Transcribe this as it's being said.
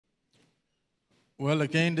Well,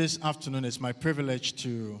 again, this afternoon it's my privilege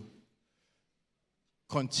to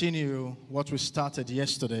continue what we started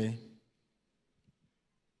yesterday.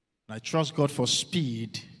 I trust God for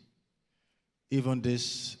speed even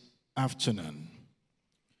this afternoon.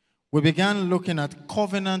 We began looking at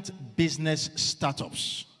covenant business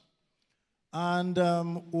startups. And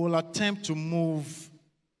we'll attempt to move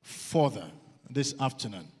further this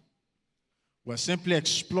afternoon. We're simply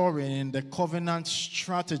exploring the covenant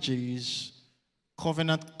strategies,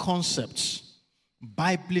 covenant concepts,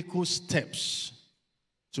 biblical steps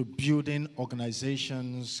to building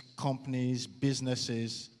organizations, companies,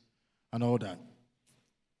 businesses, and all that.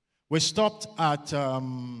 We stopped at,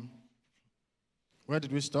 where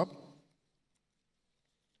did we stop?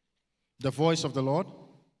 The voice of the Lord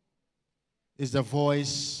is the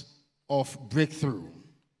voice of breakthrough.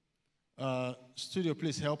 Studio,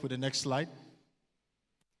 please help with the next slide.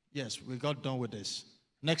 Yes, we got done with this.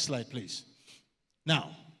 Next slide, please.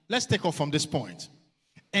 Now, let's take off from this point.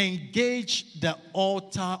 Engage the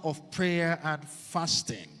altar of prayer and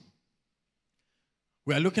fasting.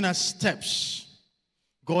 We are looking at steps.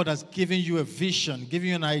 God has given you a vision, given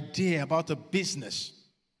you an idea about a business,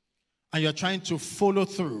 and you're trying to follow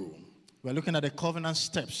through. We're looking at the covenant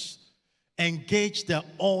steps. Engage the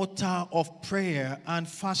altar of prayer and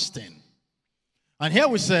fasting. And here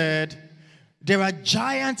we said, there are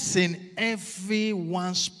giants in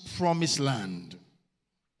everyone's promised land.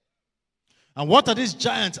 And what are these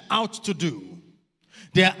giants out to do?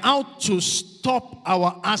 They are out to stop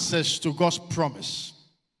our access to God's promise.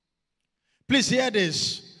 Please hear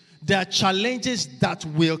this. There are challenges that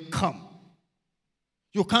will come.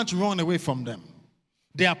 You can't run away from them.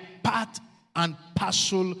 They are part and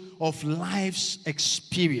parcel of life's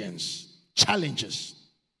experience. Challenges.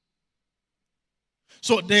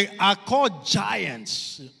 So they are called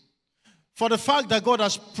giants. For the fact that God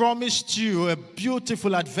has promised you a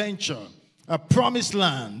beautiful adventure, a promised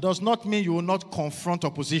land, does not mean you will not confront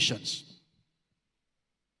oppositions.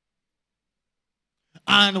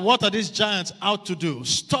 And what are these giants out to do?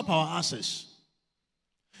 Stop our access.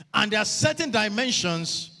 And there are certain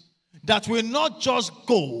dimensions that will not just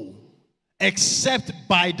go except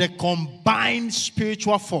by the combined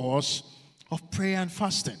spiritual force of prayer and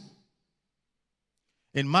fasting.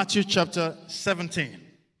 In Matthew chapter 17,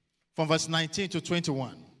 from verse 19 to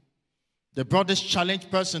 21, they brought this challenged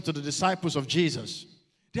person to the disciples of Jesus.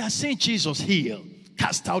 They are seeing Jesus heal,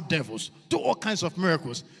 cast out devils, do all kinds of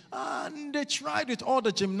miracles. And they tried with all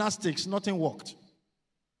the gymnastics, nothing worked.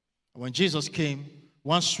 When Jesus came,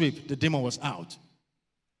 one sweep, the demon was out.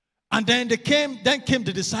 And then came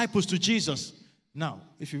the disciples to Jesus. Now,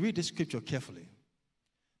 if you read this scripture carefully,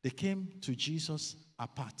 they came to Jesus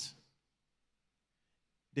apart.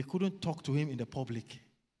 They couldn't talk to him in the public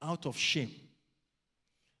out of shame.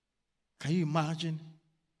 Can you imagine?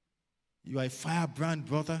 You are a firebrand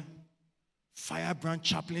brother, firebrand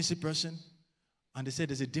chaplaincy person, and they say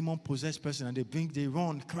there's a demon-possessed person, and they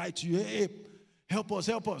run, cry to you, hey, help us,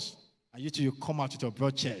 help us. And you come out with your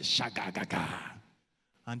broad chest, shagagaga.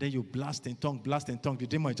 And then you blast in tongue. The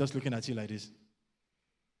demon is just looking at you like this.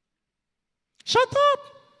 Shut up!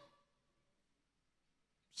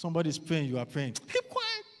 Somebody's praying, you are praying. Keep quiet.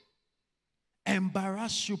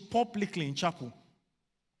 Embarrass you publicly in chapel.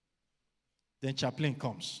 Then chaplain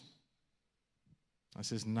comes and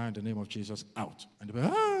says, now in the name of Jesus, out.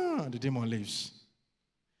 And the demon leaves.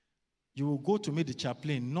 You will go to meet the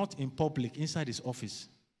chaplain, not in public, inside his office.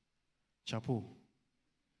 Chapel,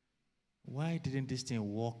 why didn't this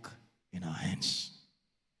thing work in our hands?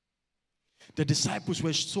 The disciples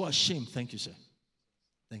were so ashamed. Thank you, sir.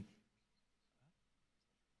 Thank you.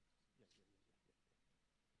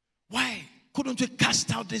 Why couldn't we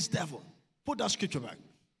cast out this devil? Put that scripture back.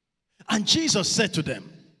 And Jesus said to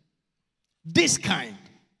them, this kind.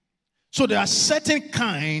 So there are certain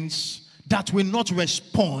kinds that will not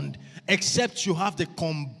respond except you have the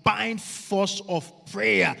combined force of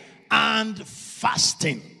prayer and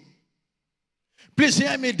fasting. Please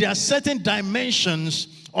hear me. There are certain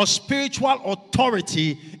dimensions of spiritual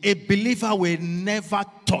authority a believer will never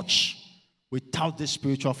touch without this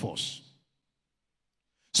spiritual force.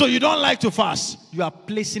 So you don't like to fast, you are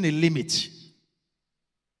placing a limit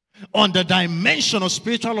on the dimension of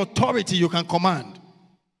spiritual authority you can command.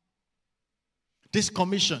 This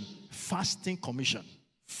commission, fasting commission,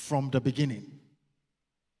 from the beginning.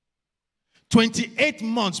 28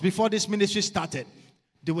 months before this ministry started,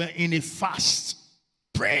 they were in a fast,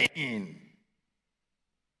 praying.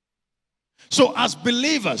 So as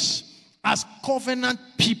believers, as covenant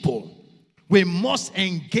people, we must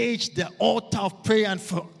engage the altar of prayer and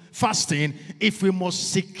fasting if we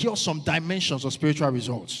must secure some dimensions of spiritual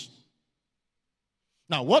results.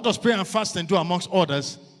 Now, what does prayer and fasting do amongst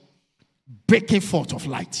others? Breaking forth of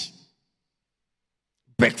light.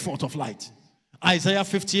 Break forth of light. Isaiah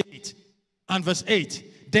 58 and verse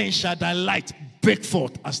 8. Then shall thy light break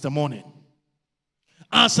forth as the morning.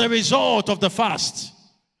 As a result of the fast,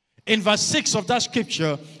 in verse 6 of that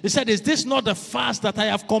scripture, he said, is this not the fast that I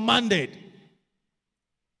have commanded?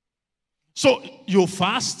 So you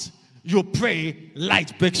fast, you pray,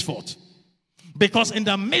 light breaks forth. Because in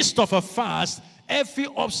the midst of a fast, every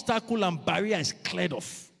obstacle and barrier is cleared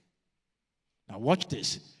off. Now watch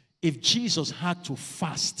this. If Jesus had to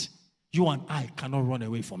fast, you and I cannot run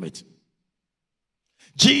away from it.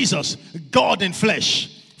 Jesus, God in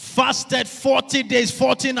flesh, fasted 40 days,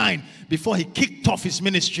 49, before he kicked off his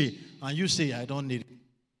ministry. And you say, I don't need it.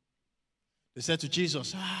 They said to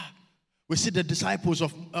Jesus, we see the disciples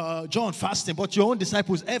of John fasting, but your own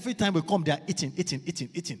disciples, every time we come, they are eating.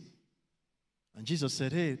 And Jesus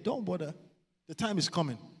said, hey, don't bother. The time is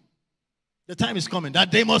coming. The time is coming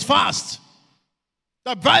that they must fast.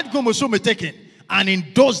 The bridegroom will soon be taken. And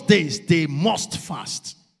in those days, they must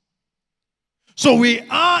fast. So we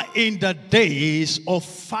are in the days of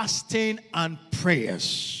fasting and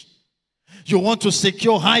prayers. You want to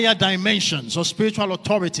secure higher dimensions of spiritual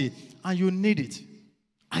authority, and you need it.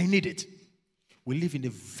 I need it. We live in a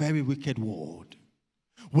very wicked world.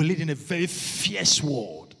 We live in a very fierce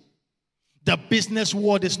world. The business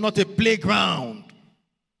world is not a playground.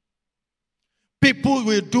 People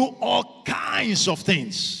will do all kinds of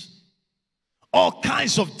things. All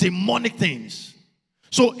kinds of demonic things.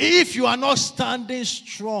 So if you are not standing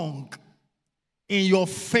strong in your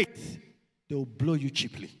faith, they will blow you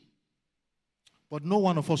cheaply. But no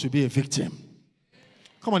one of us will be a victim.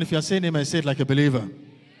 Come on, if you are saying amen, say it like a believer.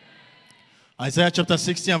 Isaiah chapter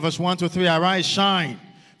 60 and verse 1 to 3. Arise, shine,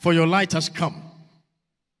 for your light has come.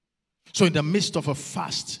 So in the midst of a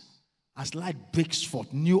fast, as light breaks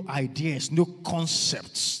forth, new ideas, new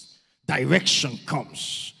concepts, direction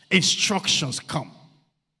comes, instructions come.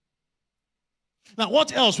 Now,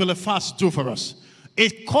 what else will a fast do for us?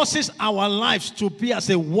 It causes our lives to be as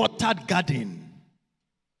a watered garden.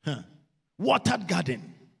 Watered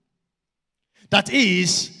garden. That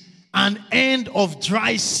is an end of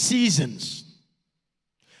dry seasons.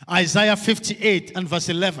 Isaiah 58 and verse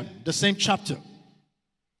 11, the same chapter.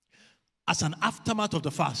 As an aftermath of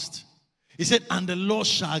the fast, he said, and the Lord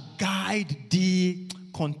shall guide thee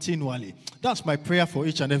continually. That's my prayer for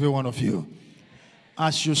each and every one of you.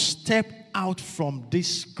 As you step out from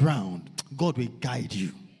this ground, God will guide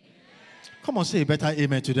you. Come on, say a better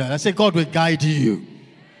amen to that. I say, God will guide you.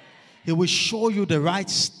 He will show you the right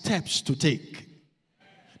steps to take,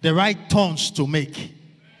 the right turns to make.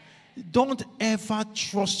 Don't ever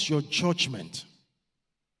trust your judgment.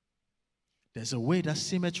 There's a way that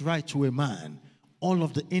seemeth right to a man. All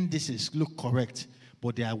of the indices look correct,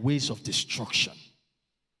 but they are ways of destruction.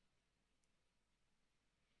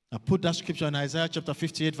 Now put that scripture in Isaiah chapter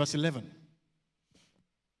 58 verse 11.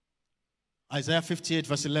 Isaiah 58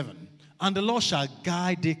 verse 11. And the Lord shall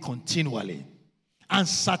guide thee continually and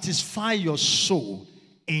satisfy your soul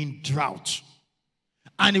in drought.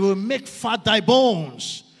 And he will make fat thy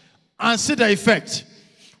bones. And see the effect.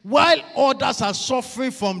 While others are suffering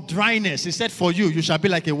from dryness, he said, for you, you shall be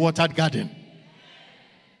like a watered garden.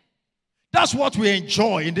 That's what we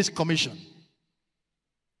enjoy in this commission.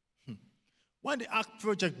 When the ARC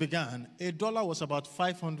project began, $1 was about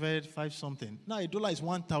 500, something. Now $1 is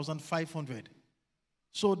 1,500.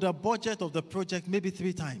 So the budget of the project maybe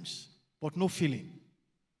 3 times, but no feeling.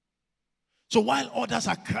 So while others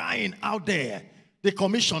are crying out there, the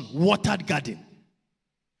commission, watered garden.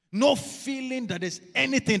 No feeling that there's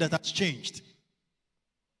anything that has changed.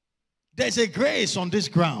 There's a grace on this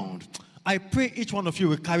ground. I pray each one of you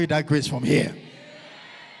will carry that grace from here.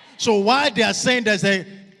 So while they are saying there's a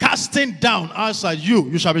casting down outside,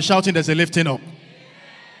 you shall be shouting there's a lifting up.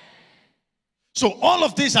 So all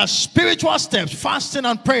of these are spiritual steps, fasting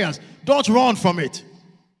and prayers. Don't run from it.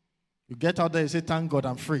 You get out there and say, thank God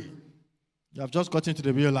I'm free. You have just got into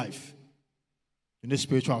the real life. You need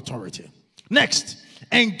spiritual authority. Next,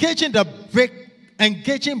 engaging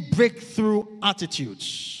breakthrough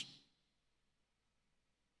attitudes.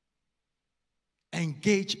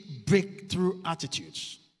 Engage breakthrough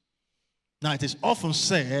attitudes. Now, it is often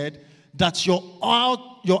said that your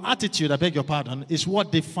attitude, I beg your pardon, is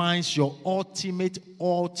what defines your ultimate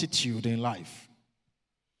altitude in life.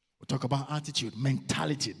 We talk about attitude,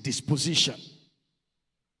 mentality, disposition.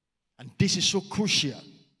 And this is so crucial.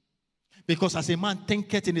 Because as a man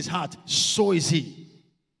thinketh in his heart, so is he.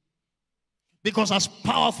 Because as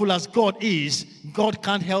powerful as God is, God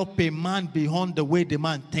can't help a man beyond the way the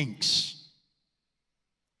man thinks.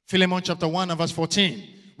 Philemon chapter 1 and verse 14.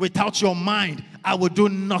 Without your mind, I will do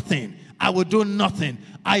nothing. I will do nothing.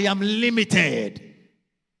 I am limited.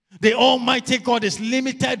 The Almighty God is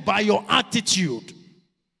limited by your attitude,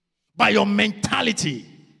 by your mentality.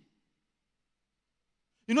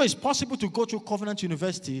 You know, it's possible to go through Covenant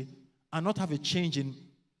University and not have a change in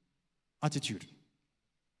attitude,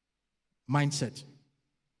 mindset,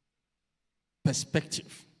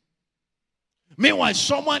 perspective. Meanwhile,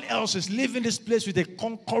 someone else is living this place with a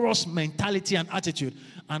conqueror's mentality and attitude.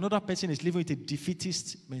 Another person is living with a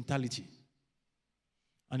defeatist mentality.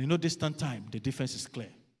 And in no distant time, the difference is clear.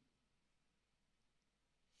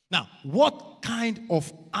 Now, what kind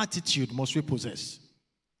of attitude must we possess?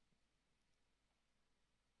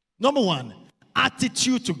 Number one,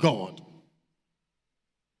 attitude to God.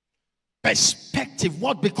 Perspective,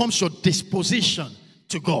 what becomes your disposition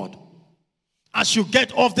to God? As you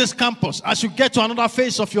get off this campus, as you get to another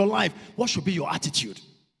phase of your life, what should be your attitude?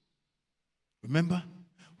 Remember,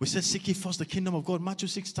 we said seek ye first the kingdom of God. Matthew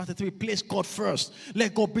 6:33, place God first.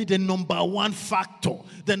 Let God be the number one factor,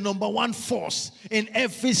 the number one force in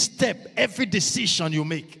every step, every decision you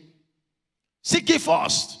make. Seek ye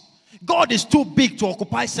first. God is too big to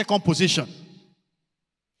occupy second position.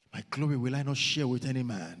 My glory will I not share with any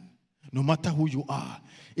man, no matter who you are.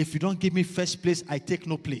 If you don't give me first place, I take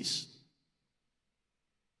no place.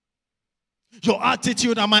 Your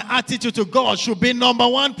attitude and my attitude to God should be number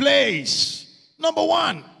one place. Number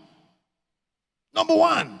one. Number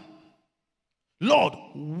one. Lord,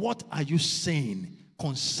 what are you saying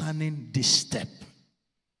concerning this step?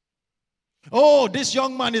 Oh, this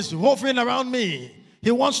young man is hovering around me.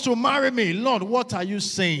 He wants to marry me. Lord, what are you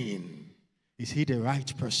saying? Is he the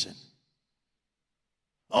right person?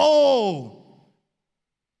 Oh,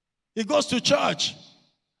 he goes to church,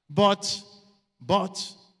 but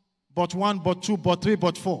one, but two, but three,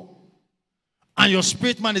 but four. And your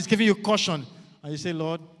spirit man is giving you caution. And you say,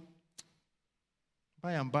 Lord,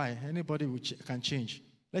 by and by, anybody can change.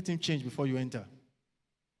 Let him change before you enter.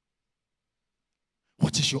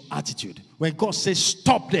 What is your attitude? When God says,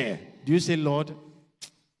 stop there, do you say, Lord,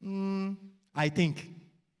 I think.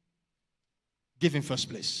 Give him first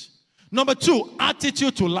place. Number two,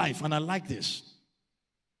 attitude to life. And I like this.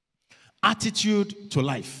 Attitude to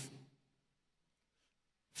life.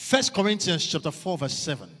 1 Corinthians chapter 4 verse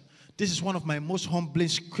 7. This is one of my most humbling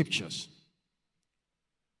scriptures.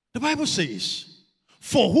 The Bible says,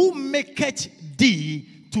 for who maketh thee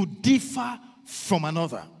to differ from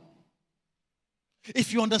another?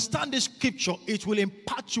 If you understand this scripture, it will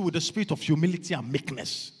impart you with the spirit of humility and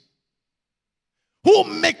meekness. Who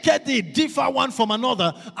maketh thee differ one from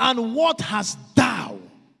another? And what hast thou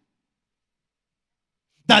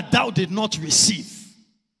that thou did not receive?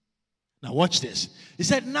 Now watch this. He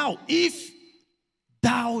said, now if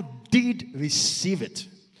thou did receive it,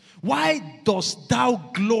 why dost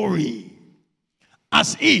thou glory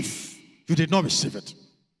as if you did not receive it?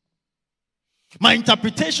 My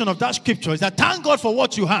interpretation of that scripture is that thank God for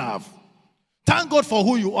what you have. Thank God for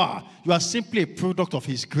who you are. You are simply a product of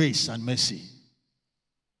his grace and mercy.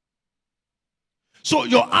 So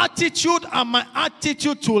your attitude and my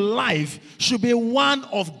attitude to life should be one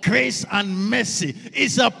of grace and mercy.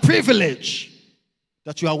 It's a privilege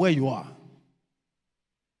that you are where you are.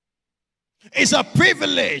 It's a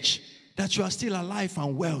privilege that you are still alive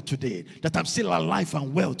and well today. That I'm still alive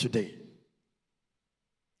and well today.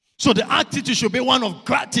 So the attitude should be one of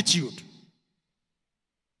gratitude.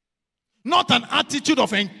 Not an attitude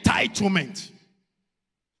of entitlement.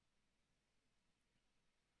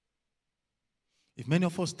 If many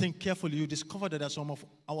of us think carefully, you discover that there are some of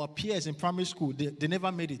our peers in primary school, they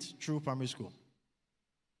never made it through primary school.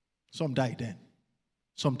 Some died then.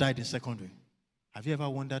 Some died in secondary. Have you ever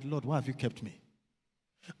wondered, Lord, why have you kept me?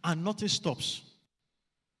 And nothing stops.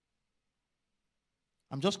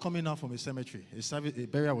 I'm just coming now from a cemetery. A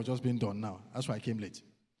burial was just being done now. That's why I came late.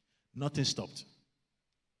 Nothing stopped.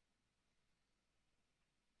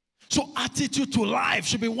 So attitude to life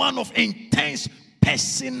should be one of intense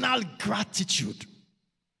personal gratitude.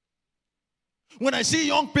 When I see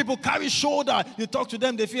young people carry shoulder, you talk to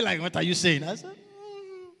them, they feel like, what are you saying? I said,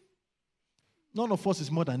 none of us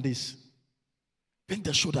is more than this. Bring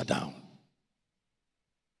the shoulder down.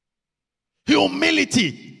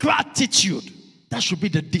 Humility, gratitude. That should be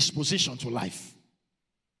the disposition to life.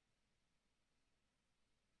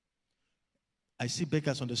 I see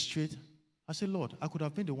beggars on the street. I say, Lord, I could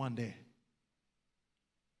have been the one there.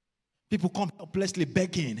 People come helplessly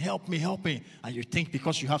begging, help me, help me. And you think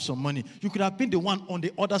because you have some money, you could have been the one on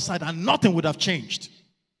the other side and nothing would have changed.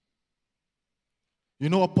 You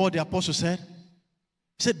know what Paul the apostle said?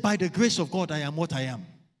 He said, by the grace of God, I am what I am.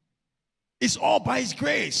 It's all by his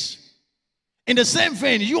grace. In the same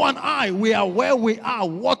vein, you and I, we are where we are,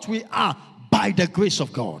 what we are, by the grace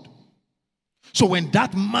of God. So when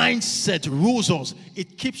that mindset rules us,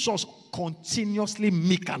 it keeps us continuously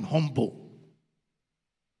meek and humble.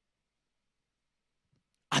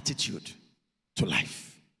 Attitude to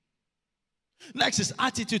life. Next is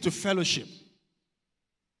attitude to fellowship.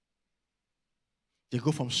 They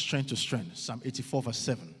go from strength to strength. Psalm 84 verse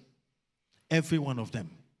 7. Every one of them,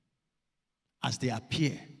 as they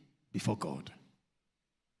appear before God.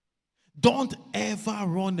 Don't ever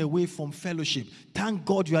run away from fellowship. Thank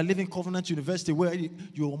God you are leaving Covenant University where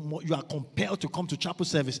you are compelled to come to chapel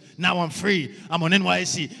service. Now I'm free. I'm on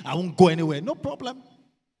NYC. I won't go anywhere. No problem.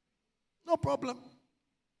 No problem.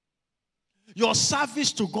 Your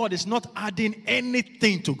service to God is not adding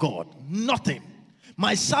anything to God. Nothing.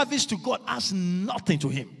 My service to God has nothing to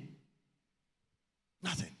him.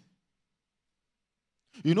 Nothing.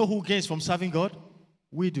 You know who gains from serving God?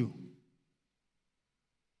 We do.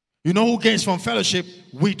 You know who gains from fellowship?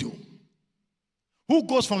 We do. Who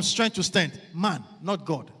goes from strength to strength? Man, not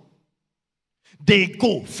God. They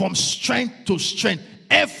go from strength to strength.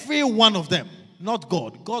 Every one of them. Not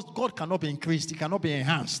God. God cannot be increased. He cannot be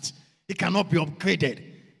enhanced. He cannot be upgraded.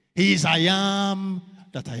 He is I am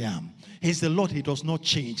that I am. He is the Lord. He does not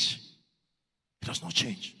change. He does not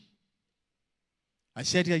change. I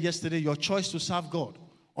said here yesterday, your choice to serve God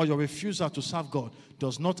or your refusal to serve God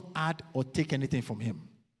does not add or take anything from him.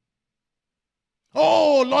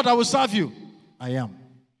 Oh, Lord, I will serve you. I am.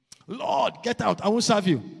 Lord, get out. I will serve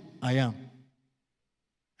you. I am.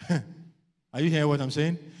 Are you hearing what I'm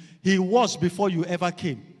saying? He was before you ever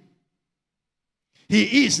came.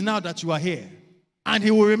 He is now that you are here. And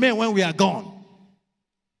he will remain when we are gone.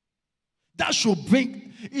 That should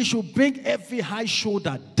bring, it should bring every high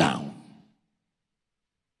shoulder down.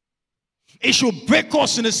 It should break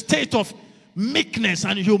us in a state of meekness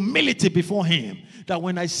and humility before him. That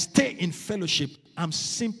when I stay in fellowship, I'm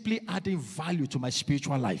simply adding value to my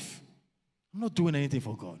spiritual life. I'm not doing anything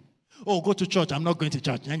for God. Oh, go to church. I'm not going to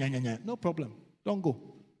church. No problem. Don't go.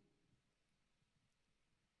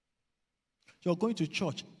 Your going to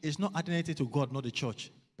church is not adding anything to God, not the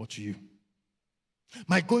church, but to you.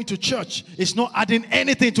 My going to church is not adding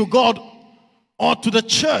anything to God or to the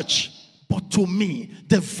church, but to me.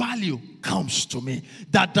 The value comes to me.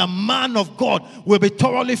 That the man of God will be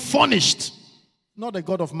thoroughly furnished, not the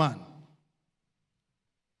God of man.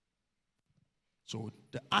 So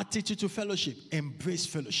the attitude to fellowship, embrace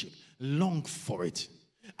fellowship, long for it.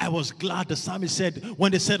 I was glad the psalmist said,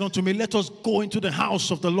 when they said unto me, let us go into the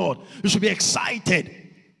house of the Lord. You should be excited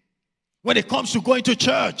when it comes to going to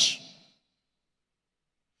church.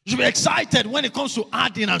 You should be excited when it comes to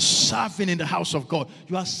adding and serving in the house of God.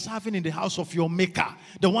 You are serving in the house of your maker,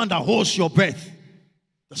 the one that holds your breath,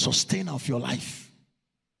 the sustainer of your life.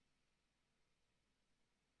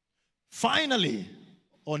 Finally,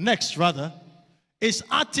 or next rather, is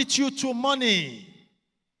attitude to money.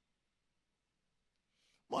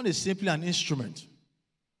 Money is simply an instrument.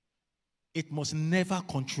 It must never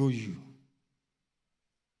control you.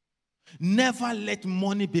 Never let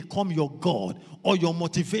money become your God or your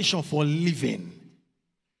motivation for living.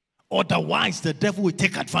 Otherwise, the devil will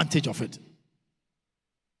take advantage of it.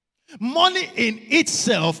 Money in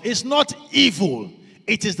itself is not evil.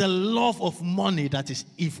 It is the love of money that is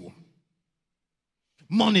evil.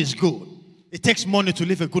 Money is good. It takes money to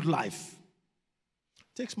live a good life.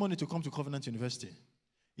 It takes money to come to Covenant University.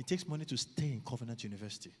 It takes money to stay in Covenant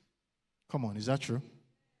University. Come on, is that true?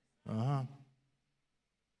 Uh-huh.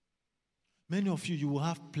 Many of you, you will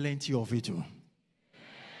have plenty of it. You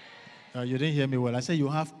didn't hear me well. I said you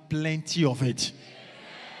have plenty of it.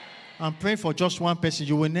 I'm praying for just one person.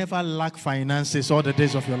 You will never lack finances all the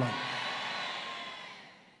days of your life.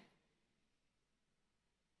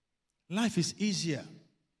 Life is easier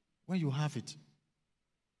when you have it.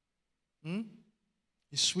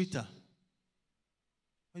 It's sweeter.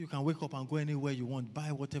 When you can wake up and go anywhere you want,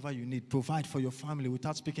 buy whatever you need, provide for your family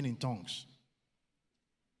without speaking in tongues.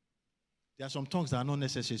 There are some tongues that are not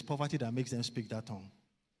necessary. It's poverty that makes them speak that tongue.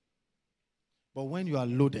 But when you are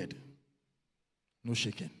loaded, no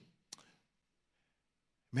shaking.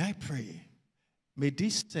 May I pray? May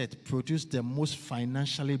this set produce the most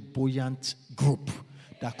financially buoyant group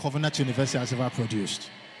that Covenant University has ever produced.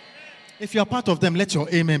 If you are part of them, let your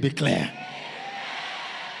amen be clear.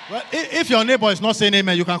 Well, if your neighbor is not saying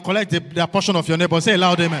amen, you can collect the portion of your neighbor. Say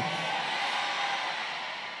loud amen.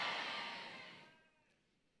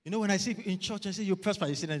 You know, when I see in church, I say you prosper,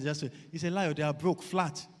 you see them just say, it's a lie, they are broke,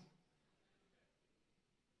 flat.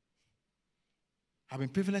 I've been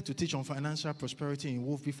privileged to teach on financial prosperity in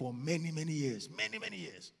Wolfby for many, many years. Many, many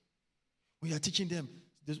years. We are teaching them.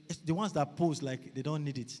 The ones that pose like they don't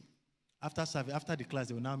need it. After the class,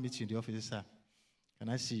 they will now meet you in the office. Sir, can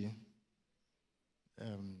I see you?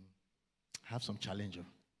 Have some challenge.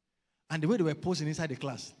 And the way they were posing inside the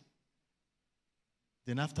class,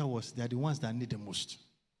 then afterwards, they are the ones that need the most.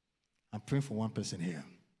 I'm praying for one person here.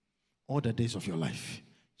 All the days of your life,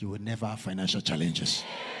 you will never have financial challenges.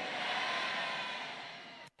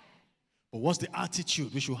 But what's the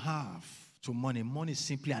attitude we should have to money? Money is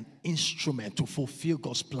simply an instrument to fulfill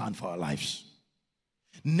God's plan for our lives.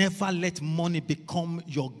 Never let money become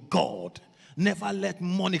your God. Never let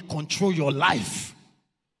money control your life.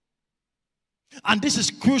 And this is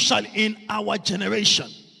crucial in our generation.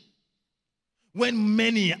 When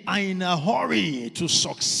many are in a hurry to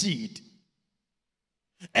succeed,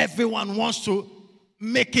 everyone wants to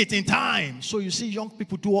make it in time. So you see young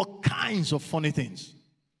people do all kinds of funny things.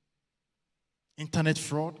 Internet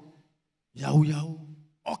fraud, yahoo,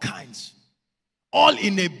 all kinds. All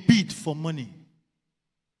in a bid for money.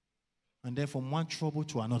 And then from one trouble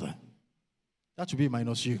to another. That will be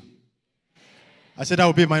minus you. I said that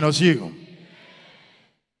will be minus you.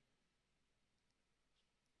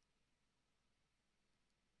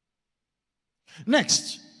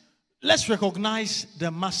 Next, let's recognize the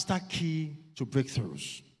master key to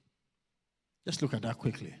breakthroughs. Just look at that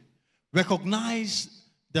quickly. Recognize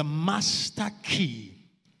the master key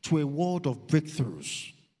to a world of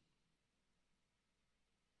breakthroughs.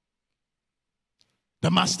 The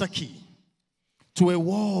master key to a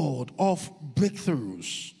world of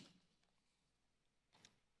breakthroughs.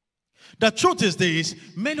 The truth is this,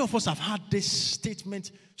 many of us have had this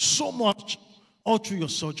statement so much all through your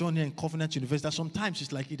sojourn here in Covenant University that sometimes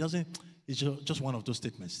it's like it's just one of those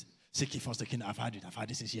statements. Seek ye first the kingdom. I've had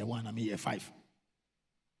it since year 1, I'm in year 5.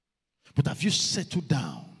 But have you settled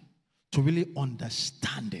down to really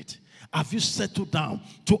understand it? Have you settled down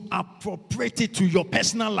to appropriate it to your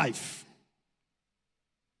personal life?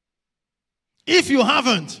 If you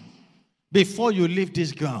haven't, before you leave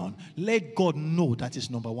this ground, let God know that is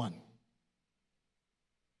number one.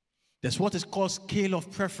 There's what is called scale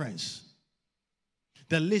of preference.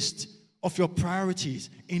 The list of your priorities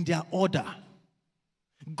in their order.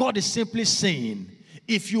 God is simply saying,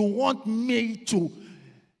 if you want me to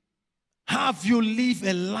have you live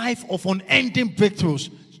a life of unending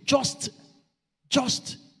breakthroughs, just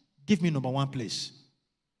give me number one place.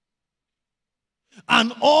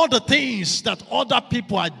 And all the things that other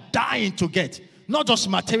people are dying to get, not just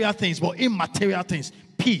material things, but immaterial things.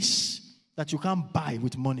 Peace that you can't buy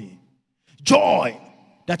with money. Joy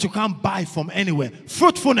that you can't buy from anywhere.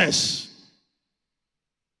 Fruitfulness.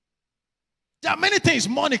 There are many things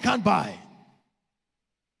money can't buy.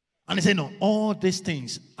 And he said, no, all these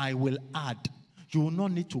things I will add. You will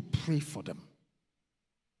not need to pray for them.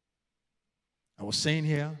 I was saying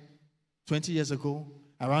here, 20 years ago,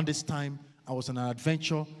 around this time, I was on an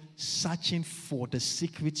adventure searching for the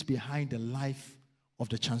secrets behind the life of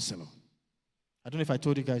the chancellor. I don't know if I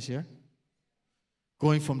told you guys here.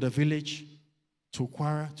 Going from the village to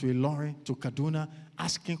Kwara, to Ilorin, to Kaduna,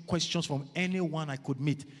 asking questions from anyone I could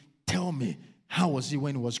meet. Tell me, how was he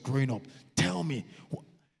when he was growing up? Tell me.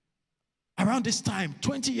 Around this time,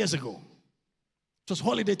 20 years ago, it was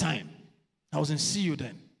holiday time. I was in CU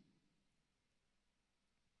then.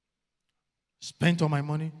 Spent all my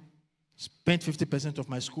money. Spent 50% of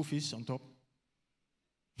my school fees on top.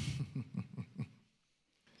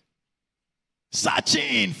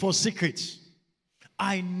 Searching for secrets.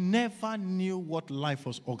 I never knew what life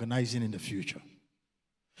was organizing in the future.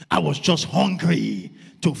 I was just hungry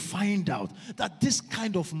to find out that this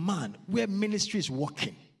kind of man, where ministry is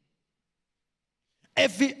working,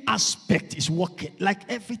 every aspect is working.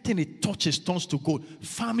 Like everything it touches turns to gold.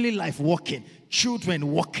 Family life working.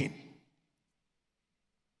 Children working.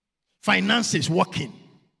 Finances working.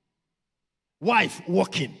 Wife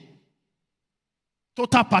working.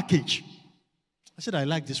 Total package. I said, I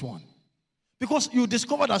like this one. Because you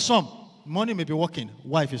discover that some money may be working,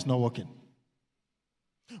 wife is not working.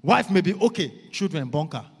 Wife may be okay, children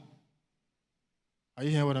bunker. Are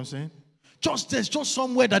you hearing what I'm saying? There's just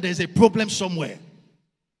somewhere that there's a problem somewhere.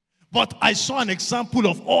 But I saw an example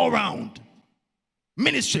of all round.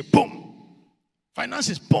 Ministry, boom.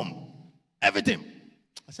 Finances, boom. Everything.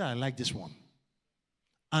 I said, I like this one.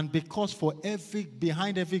 And because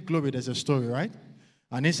behind every glory, there's a story, right?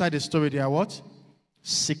 And inside the story, there are what?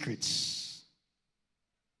 Secrets.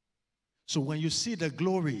 So when you see the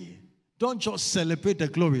glory, don't just celebrate the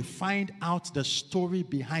glory. Find out the story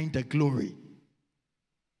behind the glory.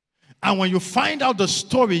 And when you find out the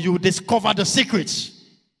story, you discover the secrets.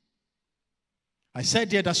 I said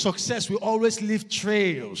here that success will always leave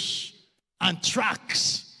trails and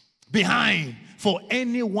tracks behind for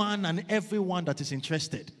anyone and everyone that is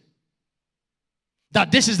interested.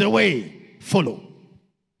 That this is the way, follow.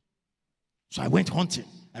 So I went hunting.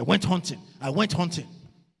 I went hunting.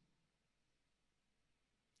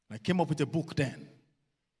 I came up with a book then,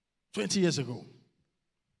 20 years ago.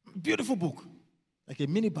 Beautiful book, like a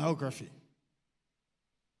mini biography.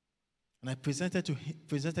 And I presented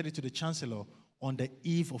it to the chancellor on the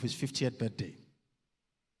eve of his 50th birthday.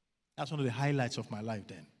 That's one of the highlights of my life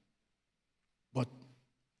then. But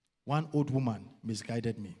one old woman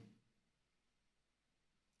misguided me.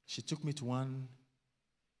 She took me to one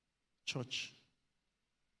church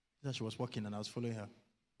that she was working, and I was following her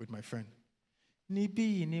with my friend.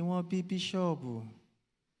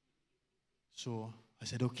 So I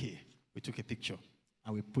said, okay. We took a picture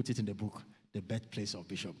and we put it in the book, The Birthplace of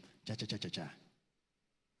Bishop.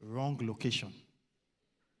 Wrong location.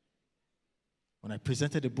 When I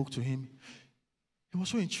presented the book to him, he was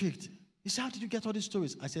so intrigued. He said, how did you get all these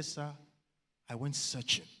stories? I said, sir, I went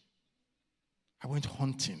searching. I went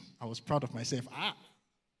hunting. I was proud of myself.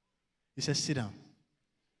 He said, sit down.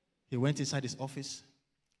 He went inside his office.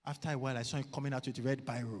 After a while, I saw him coming out with a red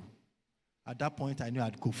biro. At that point, I knew I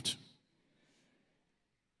had goofed.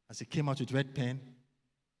 As he came out with red pen,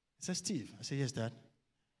 he said, Steve. I said, yes, Dad.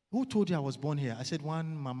 Who told you I was born here? I said,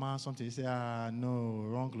 one mama something. He said, no,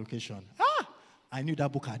 wrong location. I knew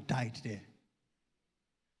that book had died there.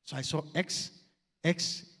 So I saw X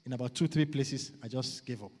in about 2-3 places. I just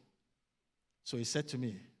gave up. So he said to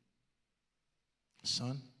me,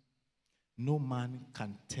 son, no man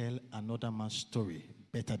can tell another man's story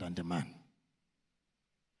better than the man.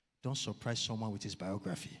 Don't surprise someone with his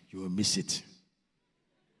biography. You will miss it.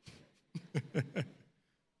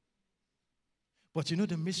 But you know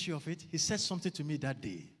the mystery of it? He said something to me that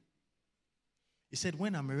day. He said,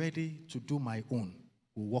 when I'm ready to do my own,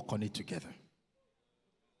 we'll work on it together.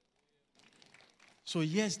 So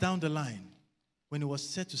years down the line, when it was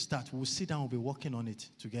set to start, we'll sit down, we'll be working on it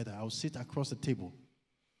together. I'll sit across the table.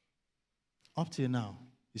 Up till now,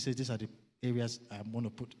 he said, these are the areas I want to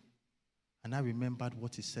put. And I remembered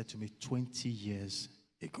what he said to me 20 years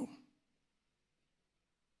ago.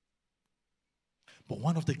 But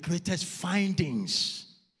one of the greatest findings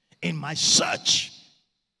in my search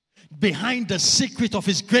behind the secret of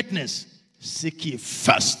his greatness, seek ye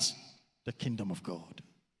first the kingdom of God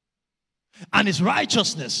and his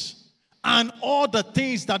righteousness, and all the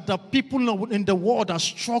things that the people in the world are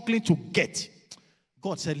struggling to get.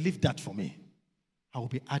 God said, leave that for me. I will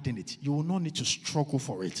be adding it. You will not need to struggle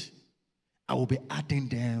for it. I will be adding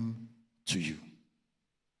them to you.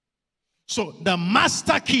 So the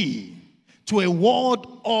master key to a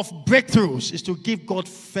world of breakthroughs is to give God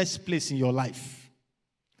first place in your life.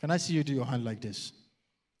 Can I see you do your hand like this?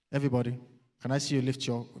 Everybody, can I see you lift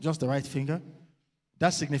your, just the right finger? That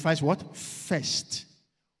signifies what? First.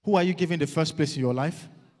 Who are you giving the first place in your life?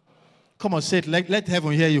 Come on, say it. Let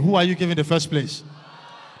heaven hear you. Who are you giving the first place?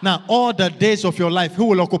 Now, all the days of your life, who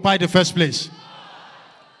will occupy the first place?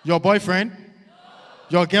 Your boyfriend?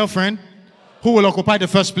 Your girlfriend? Who will occupy the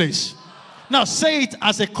first place? Now, say it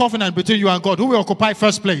as a covenant between you and God. Who will occupy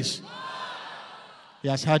first place? He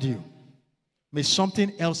has heard you. May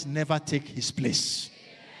something else never take his place.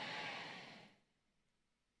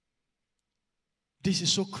 This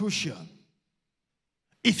is so crucial.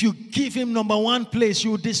 If you give him number one place,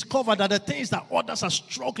 you will discover that the things that others are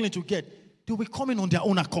struggling to get, they'll be coming on their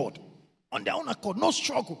own accord. On their own accord, no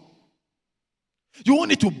struggle. You won't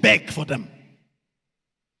need to beg for them.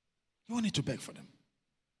 You won't need to beg for them.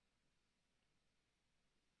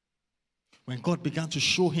 When God began to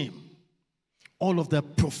show him all of the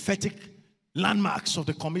prophetic landmarks of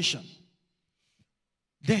the commission,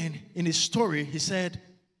 then in his story, he said,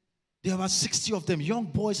 there were 60 of them, young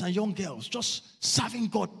boys and young girls, just serving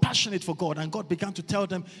God, passionate for God. And God began to tell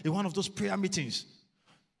them in one of those prayer meetings,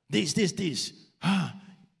 this.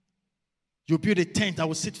 You build a tent that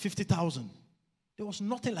will sit 50,000. There was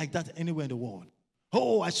nothing like that anywhere in the world.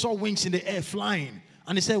 Oh, I saw wings in the air flying.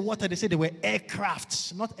 And they said, what are they? Said they were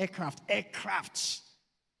aircrafts, not aircraft, aircrafts.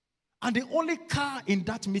 And the only car in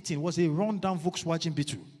that meeting was a run-down Volkswagen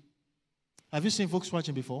Beetle. Have you seen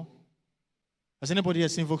Volkswagen before? Has anybody here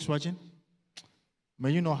seen Volkswagen? May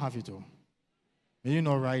you not have it all. May you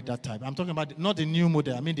not ride that type. I'm talking about not the new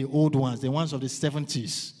model. I mean the old ones, the ones of the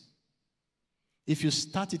 70s. If you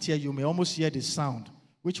start it here, you may almost hear the sound.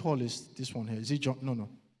 Which hall is this one here? Is it John? No.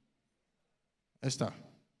 Esther,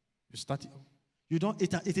 you start it. You don't.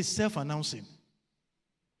 It is self-announcing.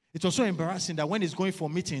 It was so embarrassing that when he's going for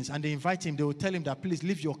meetings and they invite him, they will tell him that, please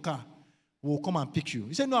leave your car. We'll come and pick you.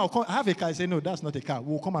 He said, no, I have a car. He said, no, that's not a car.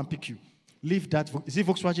 We'll come and pick you. Leave that. Is it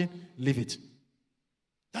Volkswagen? Leave it.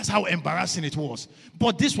 That's how embarrassing it was.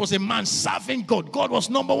 But this was a man serving God. God was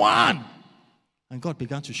number one. And God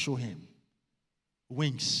began to show him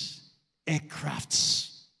wings,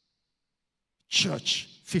 aircrafts, church,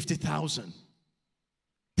 50,000,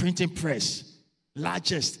 printing press,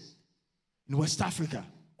 largest in West Africa.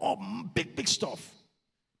 All big, big stuff.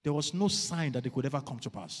 There was no sign that it could ever come to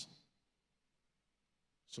pass.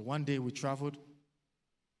 So one day we traveled.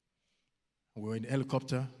 We were in a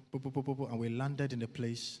helicopter, and we landed in a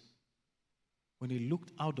place. When he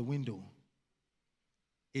looked out the window,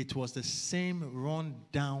 it was the same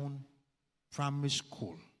run-down primary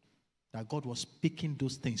school that God was speaking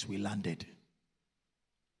those things we landed.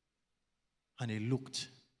 And he looked.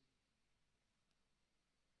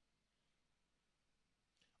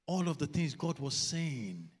 All of the things God was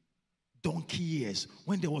saying, donkey years,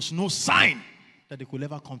 when there was no sign that they could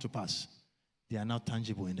ever come to pass, they are now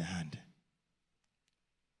tangible in the hand.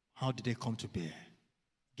 How did they come to bear?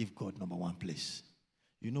 Give God number one place.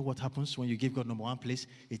 You know what happens when you give God number one place?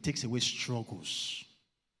 It takes away struggles.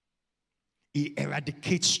 It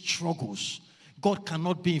eradicates struggles. God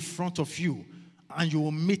cannot be in front of you and you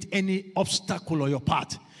will meet any obstacle on your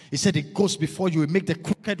path. He said it goes before you, it make the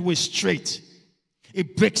crooked way straight.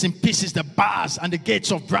 It breaks in pieces the bars and the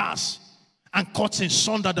gates of brass and cuts in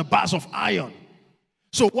sunder the bars of iron.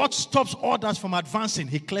 So what stops others from advancing?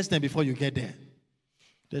 He clears them before you get there.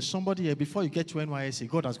 There's somebody here, before you get to NYSC,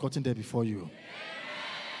 God has gotten there before you.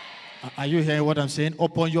 Are you hearing what I'm saying?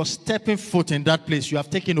 Upon your stepping foot in that place, you have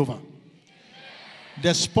taken over.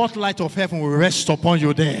 The spotlight of heaven will rest upon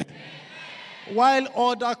you there. While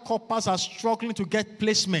other coppers are struggling to get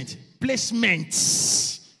placements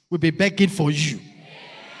will be begging for you.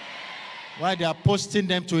 While they are posting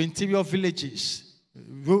them to interior villages,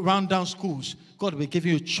 round down schools, God will give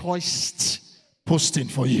you choice posting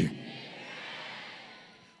for you.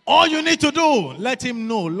 All you need to do, let him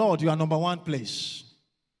know, Lord, you are number one place.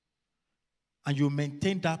 And you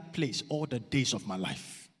maintain that place all the days of my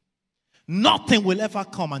life. Nothing will ever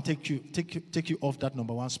come and take you off that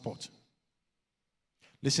number one spot.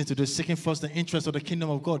 Listen to this. Seeking first the interest of the kingdom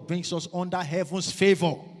of God brings us under heaven's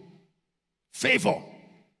favor. Favor.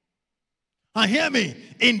 And hear me,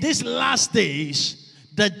 in these last days,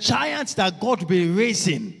 the giants that God will be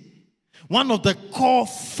raising, one of the core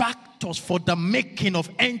factors for the making of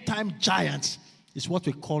end-time giants is what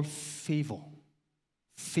we call favor.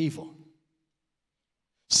 Favor.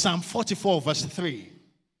 Psalm 44 verse 3.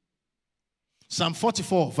 Psalm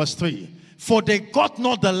 44 verse 3. For they got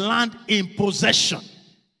not the land in possession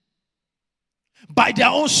by their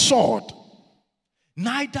own sword,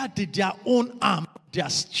 neither did their own arm, their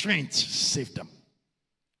strength save them.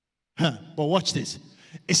 But watch this.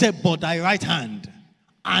 It said, but thy right hand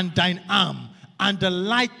and thine arm and the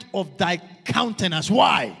light of thy countenance.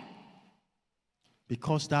 Why?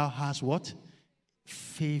 Because thou hast what?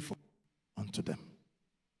 Favor unto them.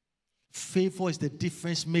 Favor is the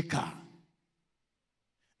difference maker.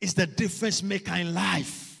 It's the difference maker in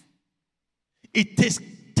life. It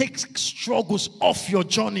takes struggles off your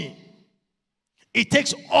journey. It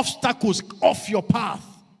takes obstacles off your path.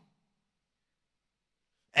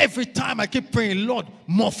 Every time I keep praying, Lord,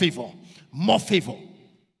 more favor, more favor.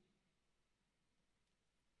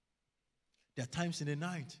 There are times in the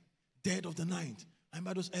night, dead of the night. I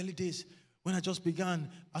remember those early days when I just began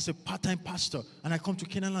as a part-time pastor and I come to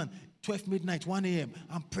Canaan land, 12 midnight, 1 a.m.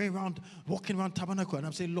 I'm praying around, walking around tabernacle and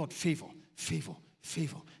I'm saying, Lord, favor, favor,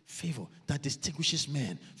 favor, favor that distinguishes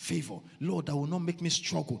men. Favor, Lord, that will not make me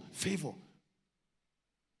struggle. Favor.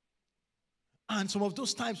 And some of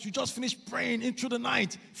those times, you just finish praying into the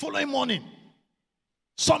night, following morning.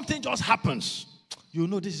 Something just happens. You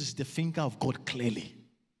know this is the finger of God clearly.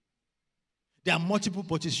 There are multiple,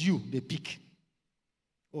 but it's you, they pick.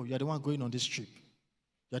 Oh, you're the one going on this trip.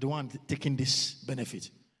 You're the one taking this benefit.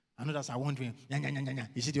 I know that's I'm wondering,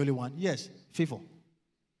 is it the only one? Yes, favor.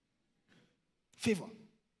 Favor.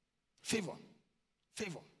 Favor.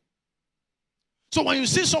 Favor. So when you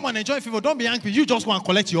see someone enjoying favor, don't be angry. You just want to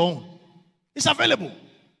collect your own. It's available.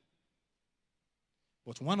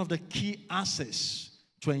 But one of the key assets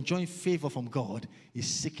to enjoying favor from God is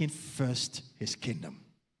seeking first his kingdom.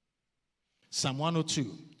 Psalm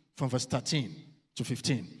 102 from verse 13 to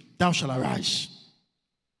 15. Thou shalt arise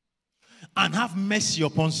and have mercy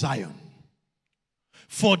upon Zion,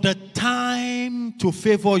 for the time to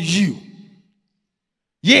favor you.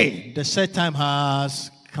 Yea, the set time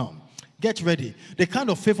has come. Get ready. The kind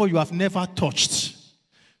of favor you have never touched.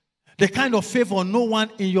 The kind of favor no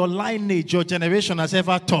one in your lineage, your generation has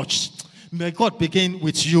ever touched. May God begin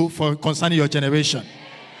with you for concerning your generation.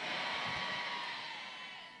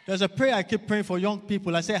 There's a prayer I keep praying for young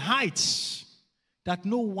people. I say, heights that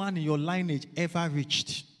no one in your lineage ever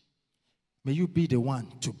reached, may you be the one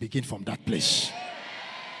to begin from that place.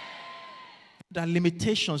 There are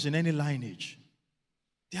limitations in any lineage.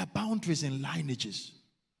 There are boundaries in lineages.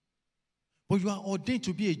 But you are ordained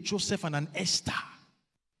to be a Joseph and an Esther.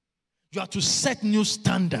 You are to set new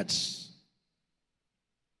standards.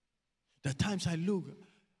 There are times I look,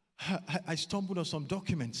 I stumbled on some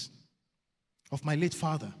documents of my late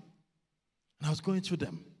father. And I was going through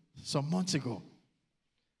them some months ago.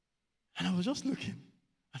 And I was just looking.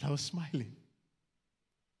 And I was smiling.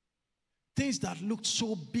 Things that looked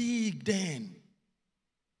so big then.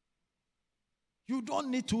 You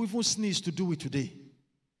don't need to even sneeze to do it today.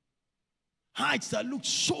 Heights that looked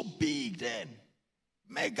so big then.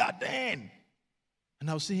 Mega then. And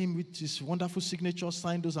I'll see him with his wonderful signature,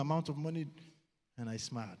 sign those amount of money. And I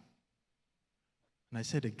smiled. And I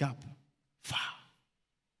said, the gap, far.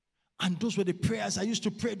 And those were the prayers I used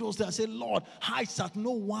to pray those days. I said, Lord, heights that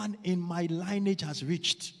no one in my lineage has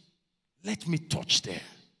reached. Let me touch there.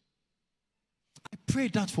 I pray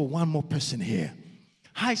that for one more person here.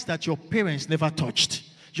 Heights that your parents never touched,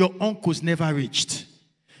 your uncles never reached.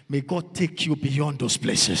 May God take you beyond those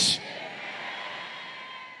places.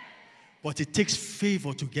 But it takes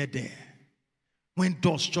favor to get there. When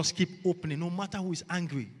doors just keep opening, no matter who is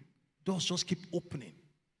angry, doors just keep opening.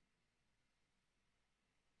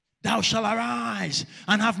 Thou shalt arise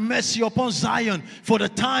and have mercy upon Zion, for the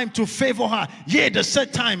time to favor her. Yea, the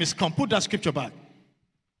set time is come. Put that scripture back.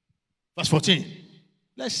 Verse 14.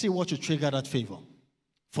 Let's see what you trigger that favor.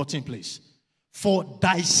 14, please. For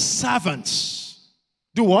thy servants,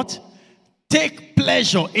 do what? Take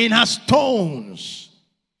pleasure in her stones,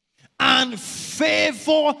 and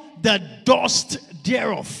favor the dust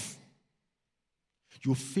thereof.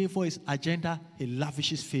 You favor his agenda, he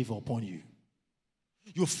lavishes favor upon you.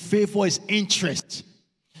 You favor his interest.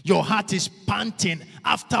 Your heart is panting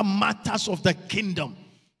after matters of the kingdom.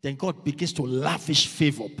 Then God begins to lavish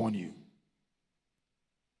favor upon you.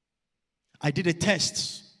 I did a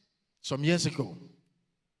test some years ago.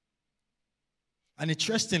 And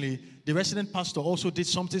interestingly, the resident pastor also did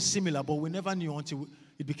something similar, but we never knew until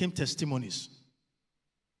it became testimonies.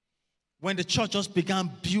 When the church just began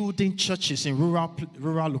building churches in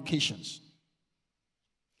rural locations,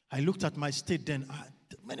 I looked at my state then,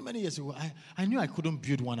 many years ago, I knew I couldn't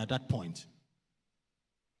build one at that point.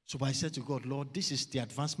 So I said to God, Lord, this is the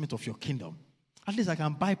advancement of your kingdom. At least I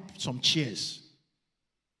can buy some chairs.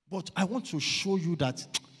 But I want to show you that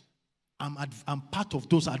I'm part of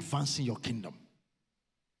those advancing your kingdom.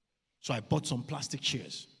 So I bought some plastic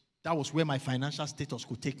chairs. That was where my financial status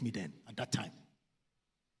could take me then, at that time.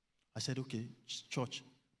 I said, okay, church,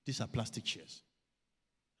 these are plastic chairs.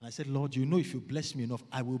 And I said, Lord, you know if you bless me enough,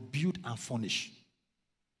 I will build and furnish.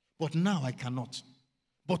 But now I cannot.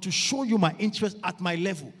 But to show you my interest at my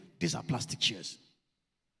level, these are plastic chairs.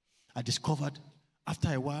 I discovered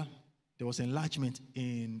after a while, there was enlargement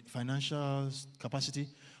in financial capacity.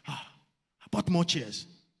 I bought more chairs.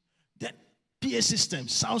 Then PA system,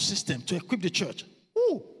 sound system to equip the church.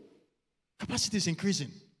 Ooh, capacity is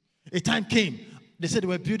increasing. A time came, they said they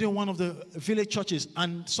were building one of the village churches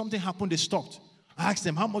and something happened, they stopped. I asked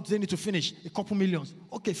them, how much do they need to finish? A couple millions.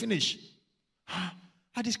 Okay, finish.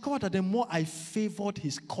 I discovered that the more I favored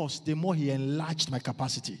his cause, the more he enlarged my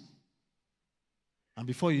capacity. And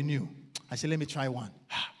before you knew, I said, let me try one.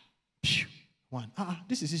 One.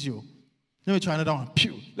 This is easy. Let me try another one.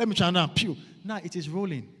 Pew. Let me try another one. Pew. Now it is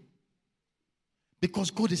rolling.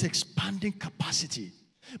 Because God is expanding capacity.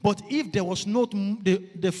 But if there was not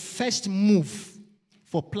the first move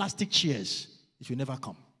for plastic chairs, it will never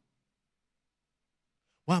come.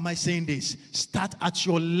 Why am I saying this? Start at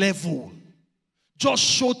your level. Just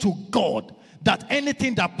show to God that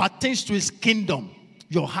anything that pertains to his kingdom,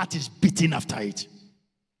 your heart is beating after it.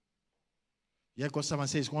 Yeah, God someone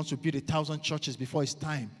says he wants to build 1,000 churches before his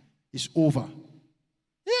time is over.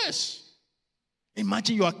 Yes.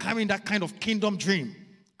 Imagine you are carrying that kind of kingdom dream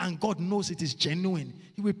and God knows it is genuine.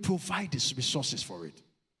 He will provide his resources for it.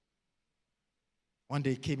 One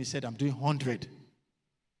day he came, he said, I'm doing 100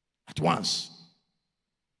 at once.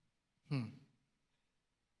 I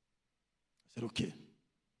said, okay.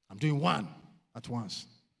 I'm doing 1 at once.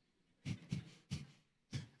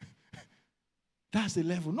 That's the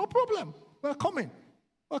level. No problem. We're coming.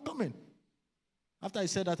 We're coming. After I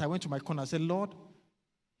said that, I went to my corner. I said, Lord,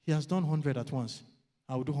 he has done 100 at once.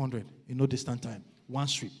 I will do 100 in no distant time. One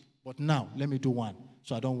sweep. But now, let me do 1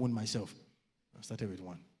 so I don't wound myself. I started with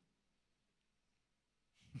 1.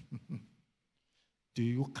 Do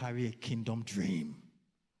you carry a kingdom dream?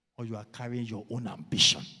 Or you are carrying your own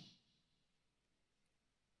ambition?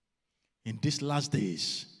 In these last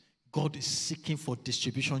days, God is seeking for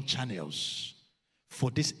distribution channels for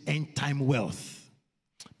this end time wealth.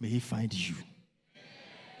 May he find you.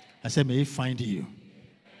 I said, may he find you.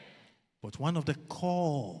 But one of the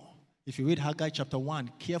core, if you read Haggai chapter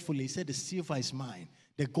 1 carefully, he said, the silver is mine,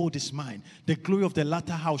 the gold is mine. The glory of the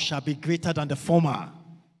latter house shall be greater than the former.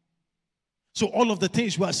 So all of the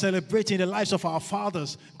things we are celebrating in the lives of our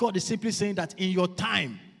fathers, God is simply saying that in your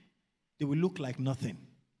time, they will look like nothing.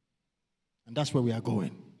 And that's where we are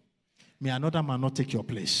going. May another man not take your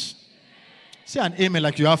place. Say an amen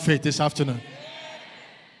like you have faith this afternoon.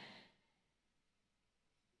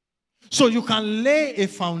 So you can lay a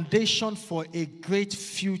foundation for a great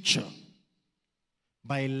future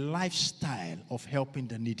by a lifestyle of helping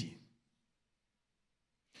the needy.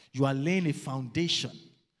 You are laying a foundation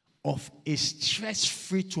of a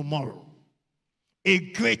stress-free tomorrow,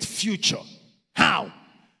 a great future. How?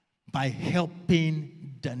 By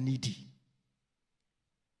helping the needy.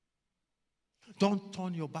 Don't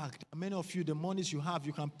turn your back. Many of you, the monies you have,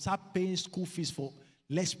 you can start paying school fees for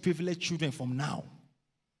less privileged children from now.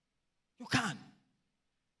 You can.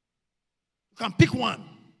 You can pick one.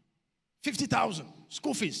 50,000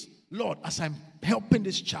 school fees. Lord, as I'm helping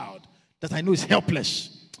this child that I know is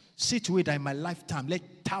helpless, see to it that in my lifetime, let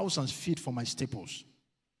thousands feed for my staples.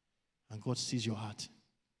 And God sees your heart.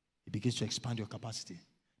 He begins to expand your capacity.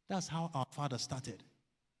 That's how our father started.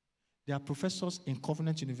 There are professors in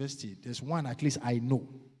Covenant University. There's one at least I know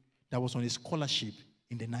that was on a scholarship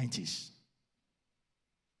in the 90s.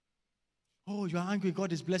 Oh, you are angry.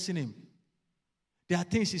 God is blessing him. There are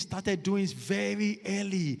things he started doing very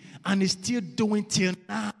early and he's still doing till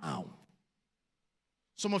now.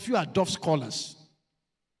 Some of you are Dove scholars.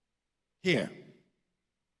 Here.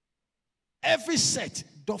 Every set,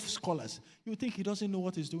 Dove scholars. You think he doesn't know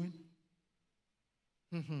what he's doing?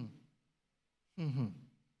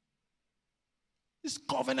 It's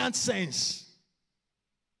covenant sense.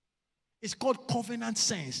 It's called covenant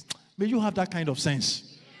sense. May you have that kind of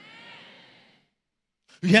sense.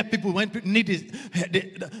 You hear people when people need it,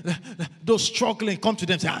 those struggling come to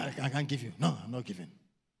them and say, I can't give you. No, I'm not giving.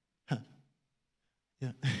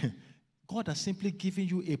 Yeah. God has simply given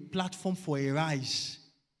you a platform for a rise.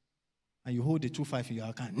 And you hold the 2.5 in your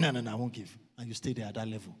account. No, I won't give. And you stay there at that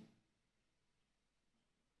level.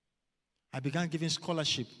 I began giving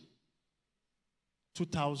scholarship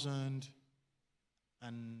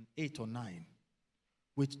 2008 or 9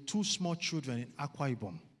 with 2 small children in Akwa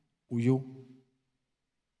Ibom, Uyo,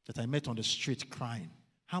 that I met on the street crying.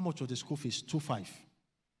 How much was the school fees? 2.5.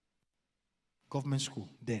 Government school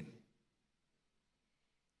then.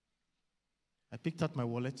 I picked out my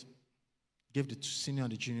wallet, gave the senior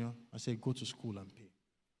and the junior. I said, go to school and pay.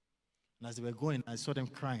 And as they were going, I saw them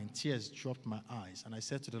crying. Tears dropped my eyes. And I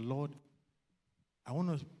said to the Lord, I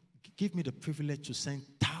want to give me the privilege to send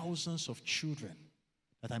thousands of children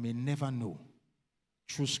that I may never know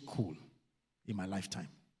through school in my lifetime.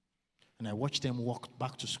 And I watched them walk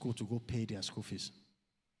back to school to go pay their school fees.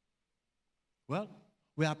 Well,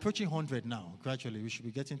 we are approaching 100 now. Gradually, we should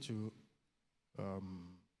be getting to,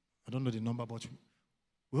 I don't know the number, but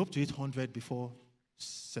we hope to hit 100 before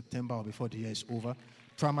September or before the year is over.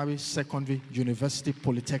 Primary, secondary, university,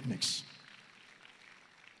 polytechnics.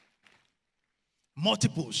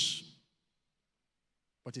 Multiples.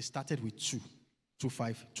 But it started with 2,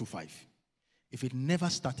 2.5, 2.5. If it never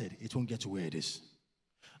started, it won't get to where it is.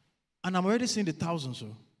 And I'm already seeing the thousands. So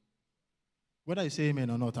whether you say amen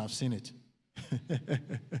or not, I've seen it.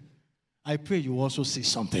 I pray you also see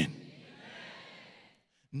something. Amen.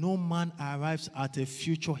 No man arrives at a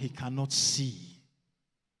future he cannot see.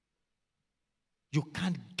 You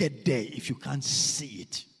can't get there if you can't see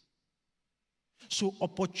it. So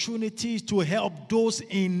opportunities to help those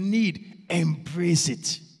in need, embrace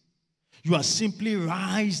it. You are simply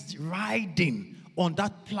riding on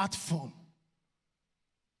that platform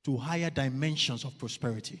to higher dimensions of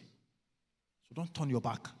prosperity. So don't turn your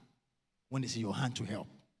back when it's in your hand to help.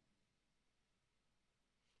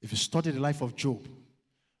 If you study the life of Job,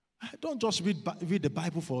 don't just read the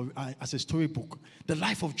Bible as a storybook. The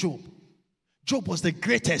life of Job. Job was the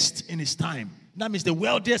greatest in his time. That means the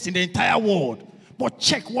wealthiest in the entire world. But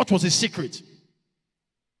check what was his secret.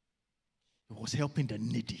 He was helping the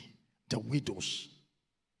needy, the widows,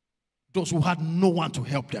 those who had no one to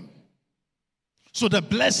help them. So the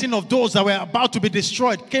blessing of those that were about to be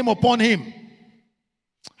destroyed came upon him.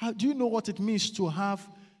 Do you know what it means to have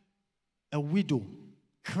a widow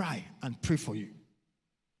cry and pray for you?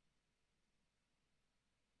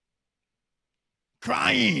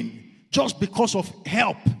 Crying just because of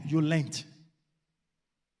help you lent.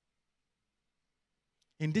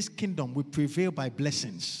 In this kingdom, we prevail by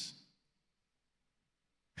blessings.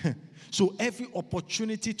 So every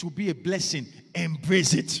opportunity to be a blessing,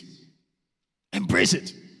 embrace it. Embrace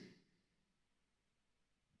it.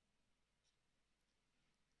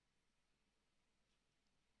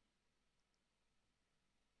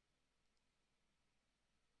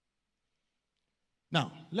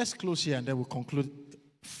 Now, let's close here and then we'll conclude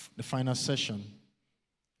the final session,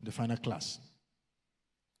 the final class.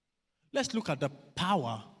 Let's look at the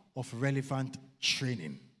power of relevant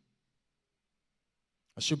training.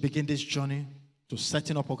 As you begin this journey to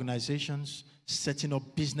setting up organizations, setting up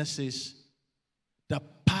businesses, the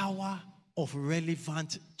power of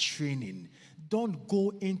relevant training. Don't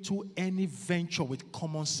go into any venture with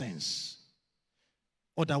common sense.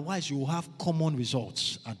 Otherwise, you will have common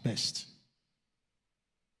results at best.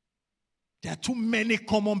 There are too many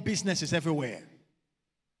common businesses everywhere.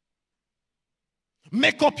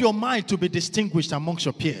 Make up your mind to be distinguished amongst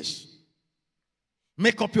your peers.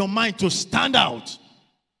 Make up your mind to stand out.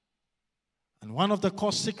 And one of the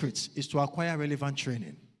core secrets is to acquire relevant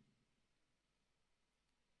training.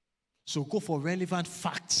 So go for relevant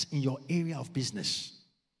facts in your area of business.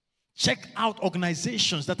 Check out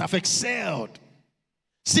organizations that have excelled.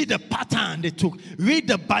 See the pattern they took. Read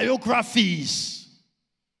the biographies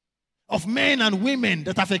of men and women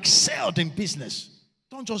that have excelled in business.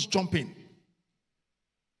 Don't just jump in.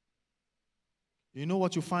 You know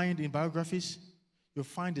what you find in biographies? You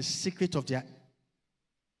find the secret of their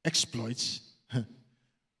exploits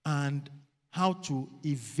and how to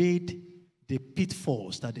evade the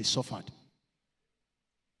pitfalls that they suffered.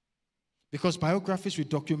 Because biographies will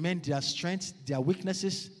document their strengths, their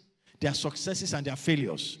weaknesses, their successes, and their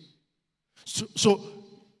failures. So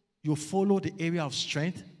you follow the area of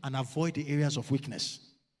strength and avoid the areas of weakness.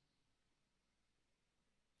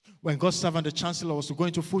 When God's servant, the chancellor, was to go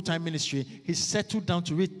into full-time ministry, he settled down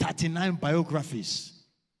to read 39 biographies.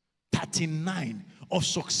 39 of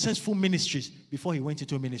successful ministries before he went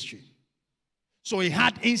into ministry. So he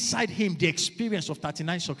had inside him the experience of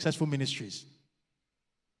 39 successful ministries.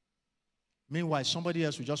 Meanwhile, somebody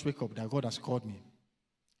else will just wake up that God has called me.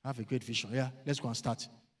 I have a great vision. Yeah, let's go and start.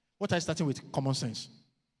 What are you starting with? Common sense.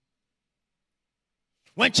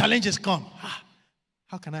 When challenges come,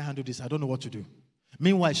 how can I handle this? I don't know what to do.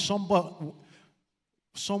 Meanwhile, someone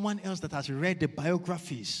else that has read the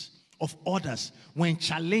biographies of others, when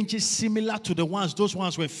challenges similar to those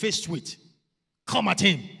ones were faced with, come at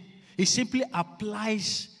him. He simply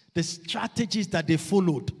applies the strategies that they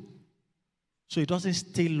followed. So he doesn't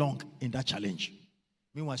stay long in that challenge.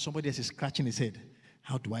 Meanwhile, somebody else is scratching his head.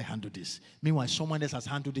 How do I handle this? Meanwhile, someone else has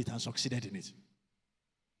handled it and succeeded in it.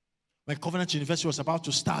 When Covenant University was about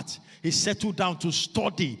to start, he settled down to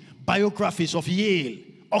study biographies of Yale,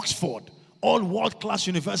 Oxford, all world-class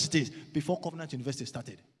universities before Covenant University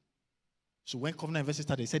started. So when Covenant University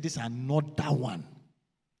started, he said, this is another one,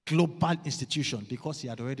 global institution, because he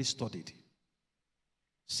had already studied.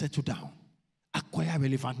 Settle down. Acquire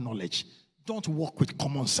relevant knowledge. Don't work with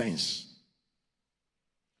common sense.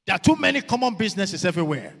 There are too many common businesses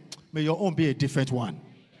everywhere. May your own be a different one.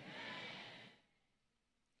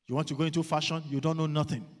 You want to go into fashion, you don't know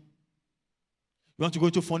nothing. You want to go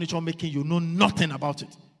into furniture making, you know nothing about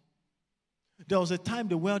it. There was a time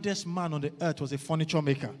the wealthiest man on the earth was a furniture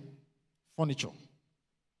maker. Furniture.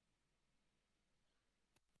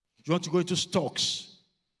 You want to go into stocks,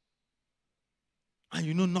 and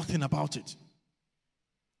you know nothing about it.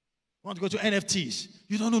 You want to go to NFTs,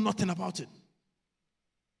 you don't know nothing about it.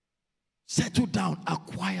 Settle down,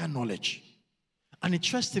 acquire knowledge. And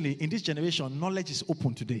interestingly, in this generation, knowledge is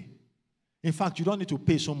open today. In fact, you don't need to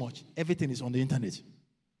pay so much. Everything is on the internet.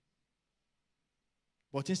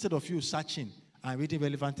 But instead of you searching and reading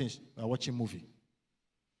relevant things, you are watching a movie.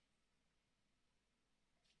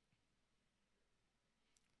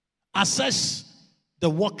 Assessing the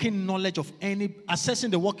working knowledge of any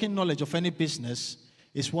business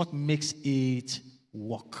is what makes it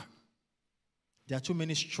work. There are too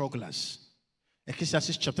many strugglers.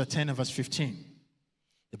 Ecclesiastes chapter 10 and verse 15.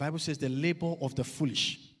 The Bible says the labor of the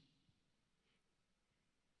foolish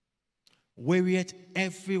wearieth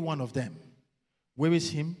every one of them. Wearies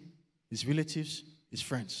him, his relatives, his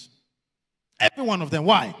friends. Every one of them.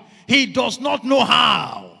 Why? He does not know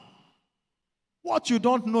how. What you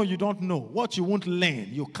don't know, you don't know. What you won't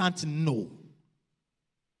learn, you can't know.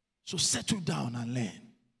 So settle down and learn.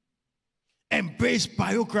 Embrace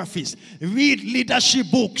biographies. Read leadership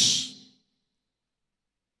books.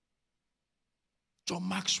 John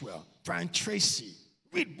Maxwell, Brian Tracy.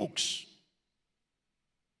 Read books.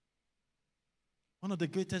 One of the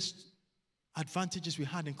greatest advantages we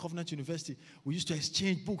had in Covenant University, we used to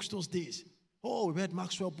exchange books those days. Oh, we read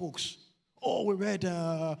Maxwell books. Oh, we read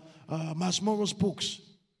Miles Morrow's books.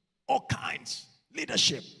 all kinds,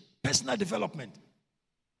 leadership, personal development.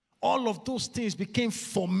 All of those things became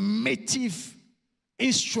formative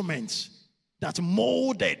instruments that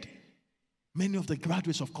molded many of the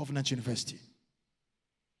graduates of Covenant University.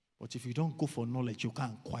 But if you don't go for knowledge, you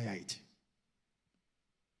can't acquire it.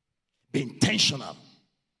 Be intentional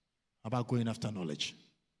about going after knowledge.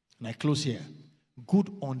 And I close here. Good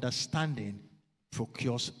understanding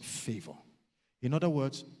procures favor. In other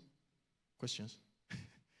words, questions?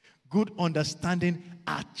 Good understanding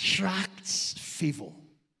attracts favor.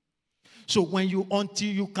 So until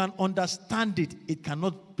you can understand it, it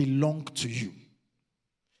cannot belong to you.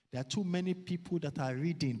 There are too many people that are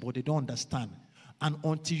reading, but they don't understand. And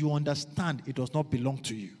until you understand, it does not belong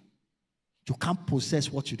to you. You can't possess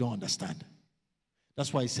what you don't understand.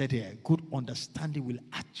 That's why I said here, good understanding will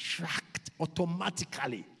attract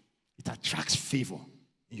automatically. It attracts favor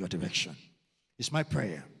in your direction. It's my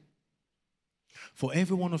prayer for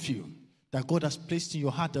every one of you that God has placed in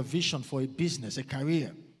your heart a vision for a business, a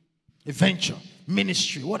career, a venture,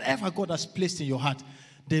 ministry, whatever God has placed in your heart,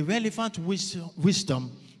 the relevant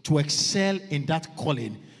wisdom to excel in that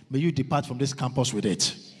calling, may you depart from this campus with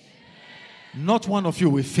it. Not one of you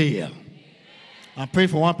will fail. I'm praying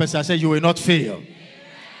for one person. I say you will not fail.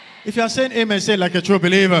 If you are saying amen, say like a true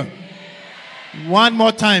believer. One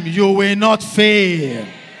more time, you will not fail.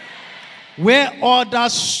 Where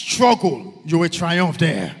others struggle, you will triumph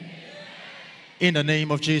there. In the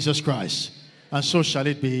name of Jesus Christ. And so shall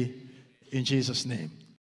it be in Jesus' name.